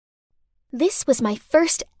This was my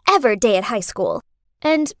first ever day at high school,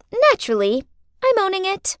 and naturally, I'm owning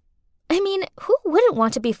it. I mean, who wouldn't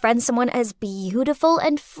want to befriend someone as beautiful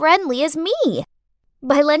and friendly as me?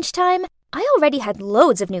 By lunchtime, I already had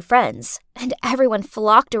loads of new friends, and everyone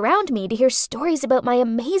flocked around me to hear stories about my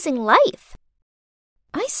amazing life.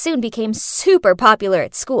 I soon became super popular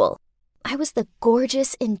at school. I was the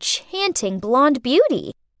gorgeous, enchanting blonde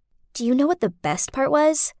beauty. Do you know what the best part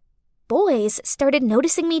was? Boys started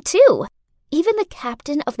noticing me too. Even the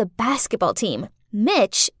captain of the basketball team,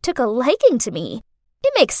 Mitch, took a liking to me.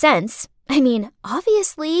 It makes sense. I mean,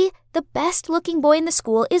 obviously, the best-looking boy in the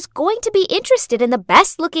school is going to be interested in the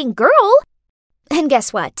best-looking girl. And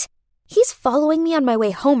guess what? He's following me on my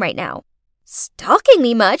way home right now. Stalking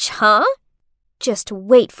me much, huh? Just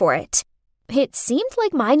wait for it. It seemed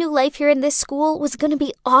like my new life here in this school was going to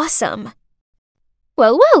be awesome.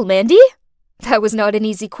 Well, Mandy. That was not an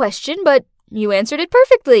easy question, but you answered it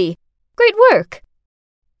perfectly. Great work.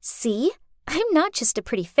 See? I'm not just a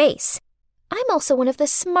pretty face. I'm also one of the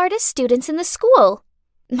smartest students in the school.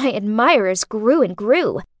 My admirers grew and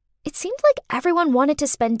grew. It seemed like everyone wanted to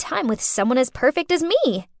spend time with someone as perfect as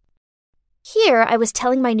me. Here, I was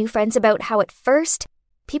telling my new friends about how at first,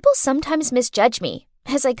 people sometimes misjudge me,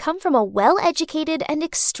 as I come from a well-educated and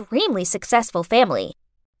extremely successful family.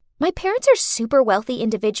 My parents are super wealthy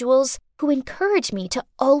individuals who encourage me to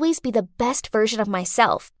always be the best version of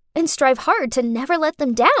myself and strive hard to never let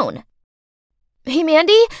them down. Hey,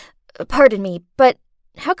 Mandy, pardon me, but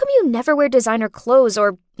how come you never wear designer clothes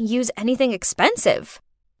or use anything expensive?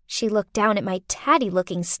 She looked down at my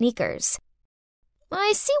tatty-looking sneakers.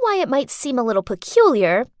 I see why it might seem a little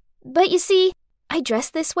peculiar, but you see, I dress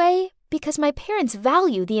this way because my parents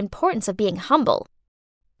value the importance of being humble.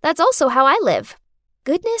 That's also how I live.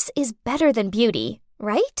 Goodness is better than beauty,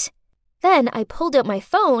 right? Then I pulled out my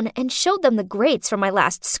phone and showed them the grades from my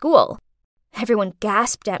last school. Everyone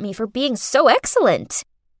gasped at me for being so excellent.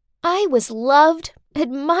 I was loved,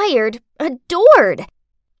 admired, adored.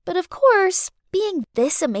 But of course, being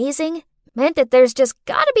this amazing meant that there's just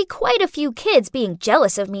gotta be quite a few kids being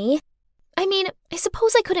jealous of me. I mean, I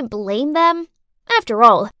suppose I couldn't blame them. After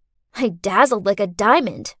all, I dazzled like a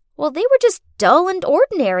diamond, while they were just dull and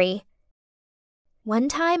ordinary. One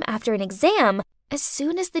time after an exam, as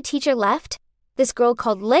soon as the teacher left, this girl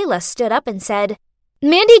called Layla stood up and said,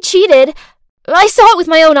 "Mandy cheated! I saw it with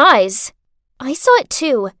my own eyes." I saw it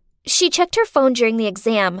too. She checked her phone during the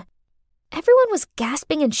exam. Everyone was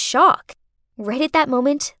gasping in shock. Right at that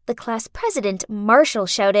moment, the class president, Marshall,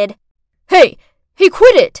 shouted, Hey,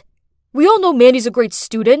 quit it! We all know Mandy's a great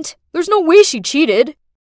student. There's no way she cheated."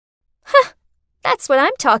 Huh, that's what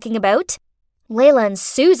I'm talking about. Layla and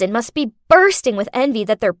Susan must be bursting with envy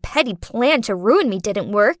that their petty plan to ruin me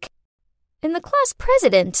didn't work. And the class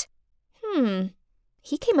president,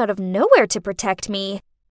 he came out of nowhere to protect me.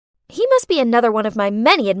 He must be another one of my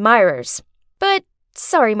many admirers. But,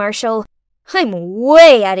 sorry, Marshall, I'm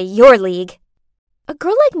way out of your league. A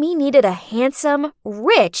girl like me needed a handsome,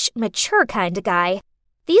 rich, mature kind of guy.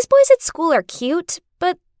 These boys at school are cute,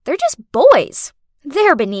 but they're just boys.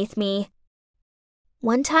 They're beneath me.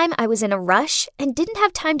 One time I was in a rush and didn't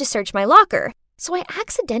have time to search my locker, so I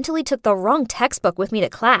accidentally took the wrong textbook with me to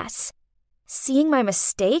class. Seeing my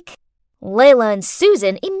mistake, Layla and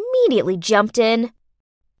Susan immediately jumped in.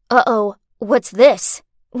 Uh-oh, what's this?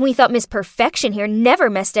 We thought Miss Perfection here never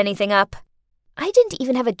messed anything up. I didn't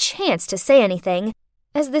even have a chance to say anything,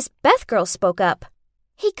 as this Beth girl spoke up.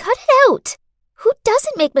 Hey, cut it out! Who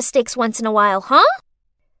doesn't make mistakes once in a while, huh?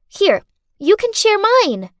 Here, you can share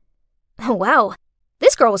mine. Oh, wow.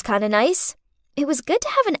 This girl was kind of nice. It was good to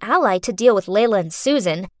have an ally to deal with Layla and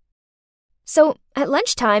Susan. So, at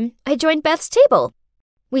lunchtime, I joined Beth's table.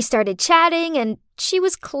 We started chatting, and she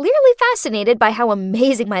was clearly fascinated by how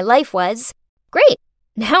amazing my life was. Great!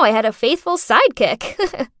 Now I had a faithful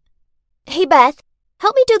sidekick. Hey, Beth,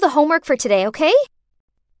 help me do the homework for today, okay?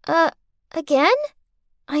 Again?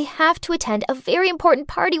 I have to attend a very important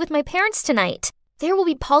party with my parents tonight. There will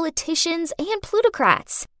be politicians and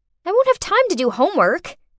plutocrats. I won't have time to do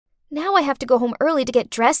homework. Now I have to go home early to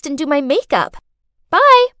get dressed and do my makeup.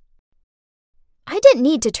 Bye! I didn't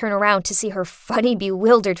need to turn around to see her funny,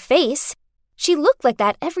 bewildered face. She looked like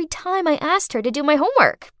that every time I asked her to do my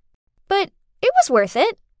homework. But it was worth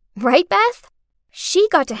it. Right, Beth? She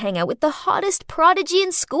got to hang out with the hottest prodigy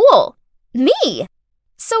in school. Me!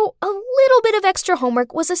 So a little bit of extra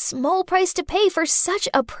homework was a small price to pay for such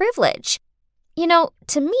a privilege. You know,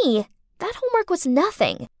 to me, that homework was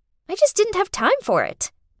nothing. I just didn't have time for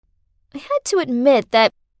it. I had to admit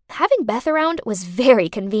that having Beth around was very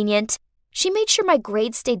convenient. She made sure my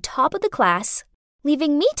grades stayed top of the class,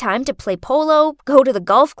 leaving me time to play polo, go to the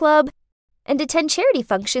golf club, and attend charity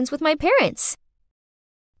functions with my parents.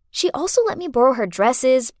 She also let me borrow her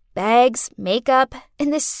dresses, bags, makeup,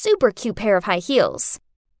 and this super cute pair of high heels.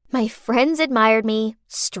 My friends admired me,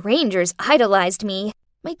 strangers idolized me,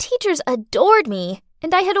 my teachers adored me,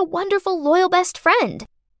 and I had a wonderful, loyal best friend.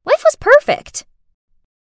 Life was perfect.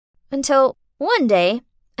 Until one day,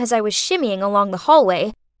 as I was shimmying along the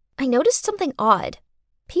hallway, I noticed something odd.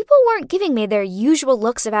 People weren't giving me their usual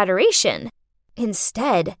looks of adoration.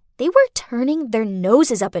 Instead, they were turning their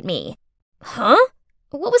noses up at me. Huh?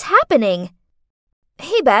 What was happening?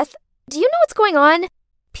 Hey, Beth, do you know what's going on?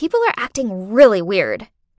 People are acting really weird.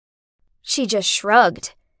 She just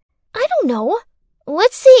shrugged. I don't know.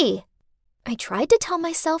 Let's see. I tried to tell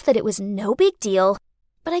myself that it was no big deal,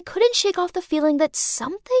 but I couldn't shake off the feeling that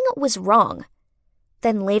something was wrong.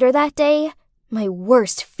 Then later that day, my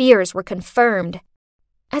worst fears were confirmed.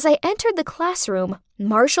 As I entered the classroom,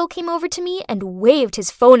 Marshall came over to me and waved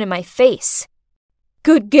his phone in my face.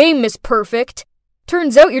 Good game, Miss Perfect.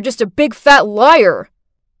 Turns out you're just a big fat liar.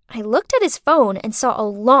 I looked at his phone and saw a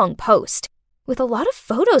long post with a lot of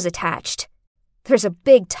photos attached. There's a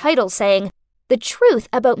big title saying, "The Truth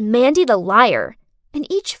About Mandy the Liar," and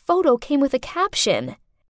each photo came with a caption.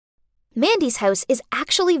 Mandy's house is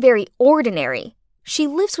actually very ordinary. She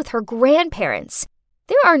lives with her grandparents.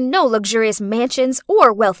 There are no luxurious mansions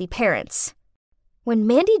or wealthy parents. When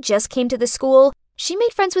Mandy just came to the school, she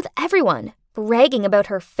made friends with everyone, bragging about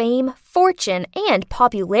her fame, fortune, and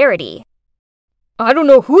popularity. I don't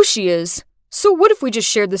know who she is. So what if we just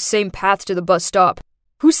shared the same path to the bus stop?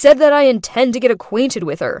 Who said that I intend to get acquainted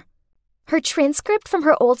with her? Her transcript from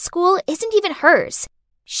her old school isn't even hers.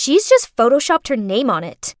 She's just photoshopped her name on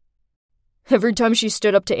it. Every time she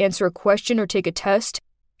stood up to answer a question or take a test,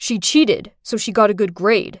 she cheated, so she got a good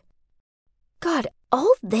grade. God,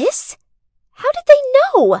 all this? How did they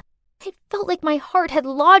know? It felt like my heart had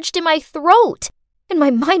lodged in my throat, and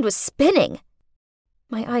my mind was spinning.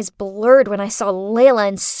 My eyes blurred when I saw Layla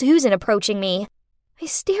and Susan approaching me. I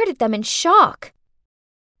stared at them in shock.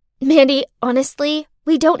 Mandy, honestly,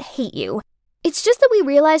 we don't hate you. It's just that we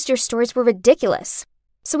realized your stories were ridiculous,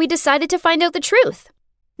 so we decided to find out the truth.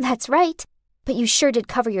 That's right, but you sure did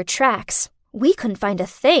cover your tracks. We couldn't find a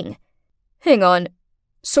thing. Hang on,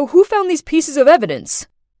 so who found these pieces of evidence?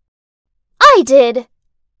 I did!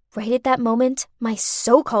 Right at that moment, my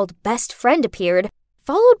so-called best friend appeared,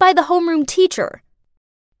 followed by the homeroom teacher.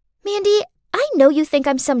 Mandy, I know you think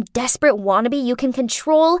I'm some desperate wannabe you can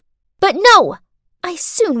control, but no! I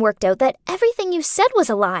soon worked out that everything you said was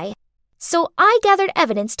a lie, so I gathered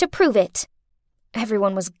evidence to prove it.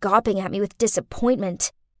 Everyone was gawping at me with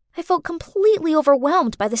disappointment. I felt completely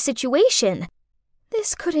overwhelmed by the situation.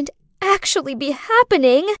 This couldn't actually be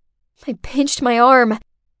happening. I pinched my arm.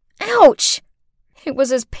 Ouch! It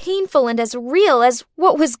was as painful and as real as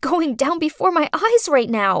what was going down before my eyes right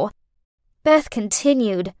now. Beth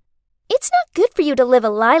continued. It's not good for you to live a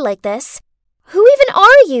lie like this. Who even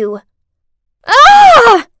are you?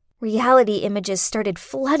 Ah! Reality images started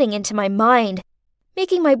flooding into my mind,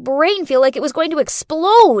 making my brain feel like it was going to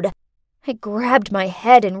explode. I grabbed my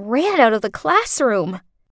head and ran out of the classroom.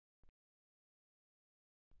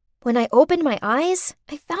 When I opened my eyes,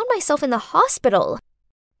 I found myself in the hospital.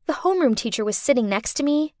 The homeroom teacher was sitting next to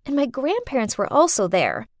me, and my grandparents were also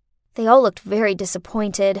there. They all looked very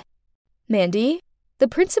disappointed. Mandy, the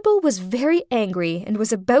principal was very angry and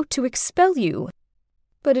was about to expel you.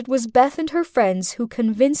 But it was Beth and her friends who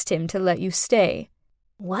convinced him to let you stay.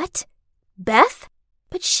 What? Beth?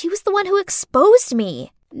 But she was the one who exposed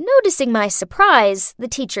me. Noticing my surprise, the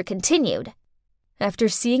teacher continued. After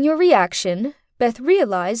seeing your reaction, Beth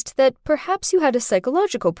realized that perhaps you had a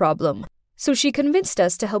psychological problem, so she convinced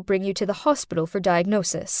us to help bring you to the hospital for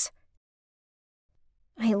diagnosis.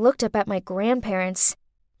 I looked up at my grandparents.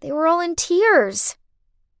 They were all in tears.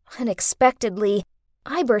 Unexpectedly,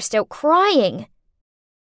 I burst out crying.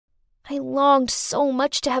 I longed so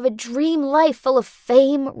much to have a dream life full of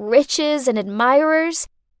fame, riches, and admirers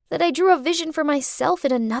that I drew a vision for myself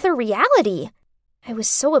in another reality. I was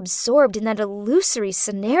so absorbed in that illusory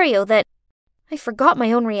scenario that I forgot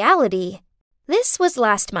my own reality. This was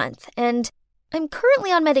last month, and I'm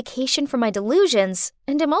currently on medication for my delusions,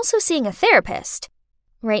 and I'm also seeing a therapist.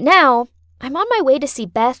 Right now, I'm on my way to see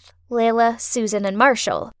Beth, Layla, Susan, and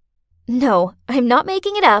Marshall. No, I'm not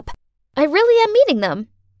making it up. I really am meeting them.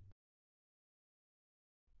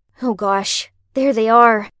 Oh gosh, there they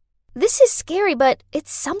are. This is scary, but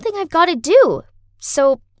it's something I've got to do.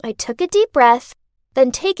 So I took a deep breath,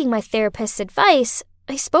 then taking my therapist's advice,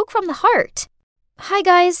 I spoke from the heart. Hi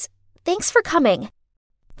guys, thanks for coming.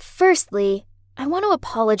 Firstly, I want to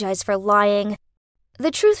apologize for lying.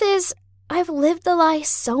 The truth is, I've lived the lie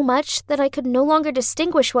so much that I could no longer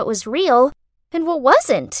distinguish what was real and what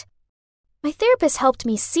wasn't. My therapist helped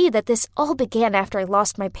me see that this all began after I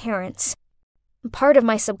lost my parents. Part of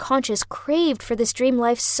my subconscious craved for this dream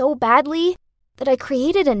life so badly that I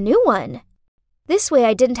created a new one. This way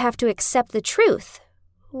I didn't have to accept the truth,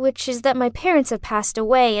 which is that my parents have passed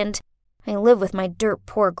away and I live with my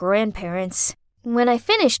dirt-poor grandparents. When I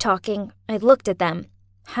finished talking, I looked at them,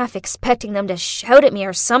 half expecting them to shout at me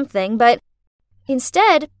or something, but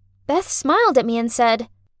instead, Beth smiled at me and said,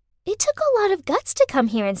 "It took a lot of guts to come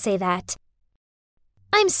here and say that."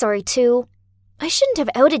 "I'm sorry, too. I shouldn't have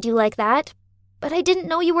outed you like that, but I didn't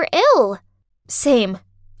know you were ill." "Same.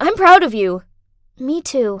 I'm proud of you." "Me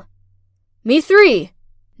too." "Me 3.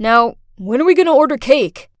 Now, when are we gonna order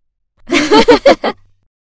cake?"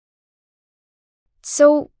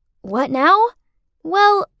 So, what now?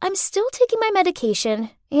 Well, I'm still taking my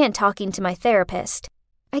medication and talking to my therapist.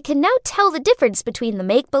 I can now tell the difference between the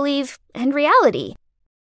make-believe and reality.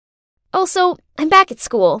 Also, I'm back at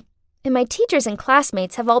school, and my teachers and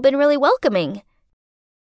classmates have all been really welcoming.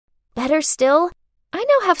 Better still, I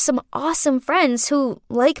now have some awesome friends who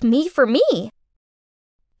like me for me.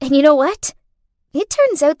 And you know what? It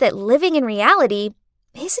turns out that living in reality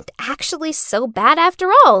isn't actually so bad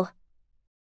after all.